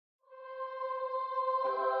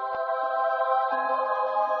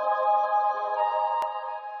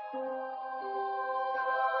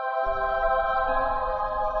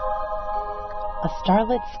A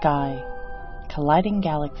starlit sky, colliding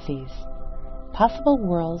galaxies, possible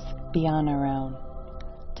worlds beyond our own.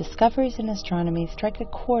 Discoveries in astronomy strike a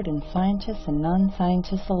chord in scientists and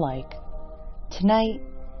non-scientists alike. Tonight,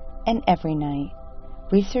 and every night,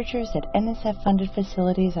 researchers at NSF-funded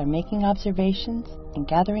facilities are making observations and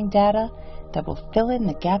gathering data that will fill in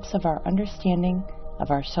the gaps of our understanding of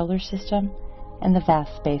our solar system and the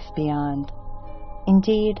vast space beyond.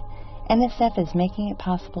 Indeed, NSF is making it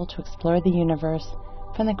possible to explore the universe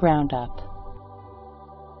from the ground up.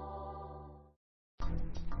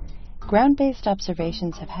 Ground-based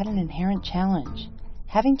observations have had an inherent challenge,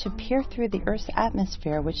 having to peer through the Earth's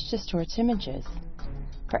atmosphere, which distorts images.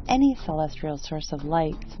 For any celestial source of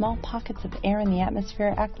light, small pockets of air in the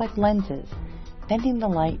atmosphere act like lenses, bending the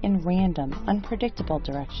light in random, unpredictable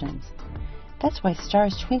directions. That's why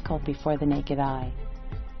stars twinkled before the naked eye,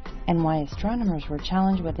 and why astronomers were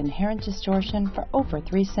challenged with inherent distortion for over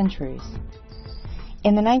 3 centuries.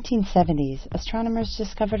 In the 1970s, astronomers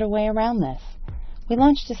discovered a way around this. We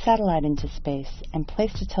launched a satellite into space and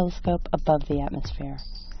placed a telescope above the atmosphere.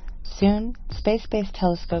 Soon, space-based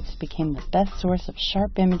telescopes became the best source of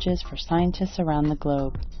sharp images for scientists around the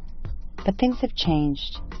globe. But things have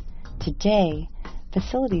changed. Today,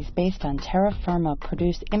 facilities based on terra firma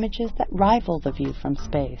produce images that rival the view from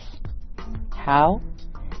space. How?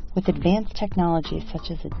 With advanced technologies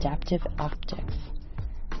such as adaptive optics.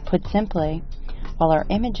 Put simply, while our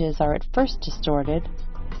images are at first distorted,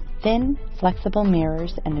 thin, flexible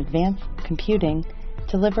mirrors and advanced computing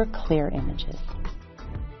deliver clear images.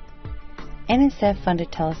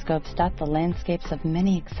 NSF-funded telescopes dot the landscapes of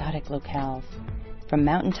many exotic locales, from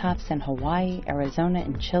mountaintops in Hawaii, Arizona,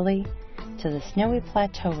 and Chile, to the snowy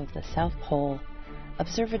plateau of the South Pole.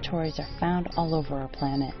 Observatories are found all over our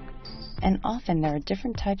planet, and often there are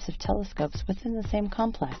different types of telescopes within the same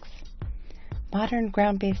complex. Modern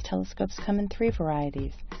ground-based telescopes come in 3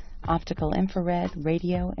 varieties: optical, infrared,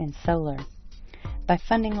 radio, and solar. By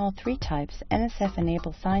funding all 3 types, NSF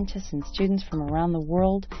enables scientists and students from around the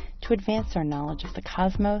world to advance our knowledge of the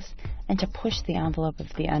cosmos and to push the envelope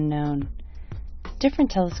of the unknown.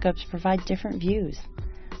 Different telescopes provide different views.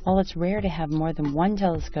 While it's rare to have more than one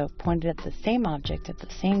telescope pointed at the same object at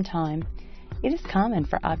the same time, it is common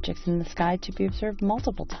for objects in the sky to be observed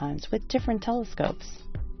multiple times with different telescopes.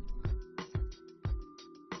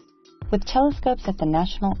 With telescopes at the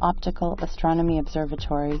National Optical Astronomy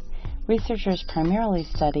Observatory, researchers primarily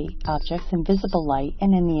study objects in visible light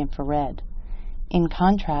and in the infrared. In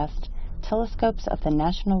contrast, telescopes of the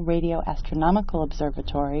National Radio Astronomical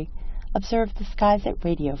Observatory observe the skies at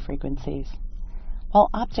radio frequencies. While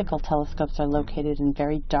optical telescopes are located in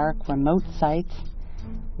very dark, remote sites,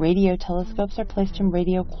 radio telescopes are placed in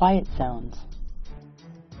radio quiet zones.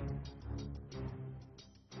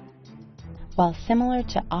 While similar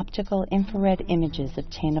to optical infrared images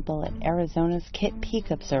obtainable at Arizona's Kitt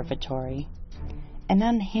Peak Observatory, an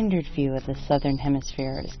unhindered view of the southern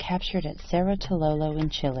hemisphere is captured at Cerro Tololo in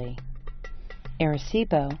Chile.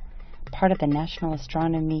 Arecibo, part of the National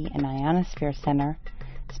Astronomy and Ionosphere Center,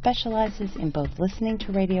 specializes in both listening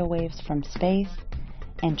to radio waves from space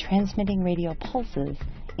and transmitting radio pulses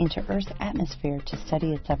into Earth's atmosphere to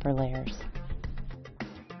study its upper layers.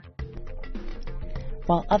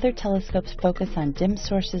 While other telescopes focus on dim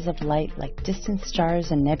sources of light like distant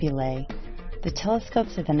stars and nebulae, the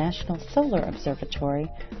telescopes of the National Solar Observatory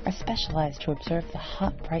are specialized to observe the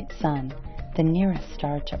hot, bright sun, the nearest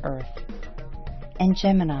star to Earth. And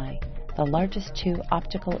Gemini, the largest 2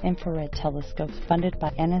 optical infrared telescopes funded by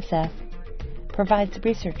NSF, provides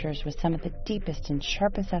researchers with some of the deepest and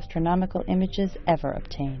sharpest astronomical images ever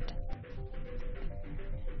obtained.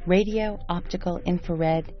 Radio, optical,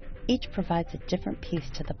 infrared, each provides a different piece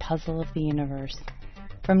to the puzzle of the universe.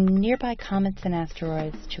 From nearby comets and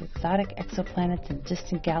asteroids to exotic exoplanets and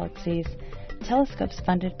distant galaxies, telescopes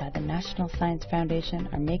funded by the National Science Foundation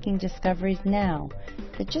are making discoveries now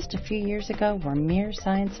that just a few years ago were mere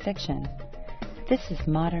science fiction. This is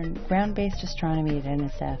modern, ground-based astronomy at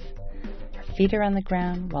NSF. Our feet are on the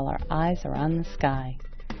ground while our eyes are on the sky.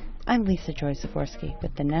 I'm Lisa Joy Zaborski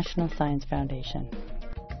with the National Science Foundation.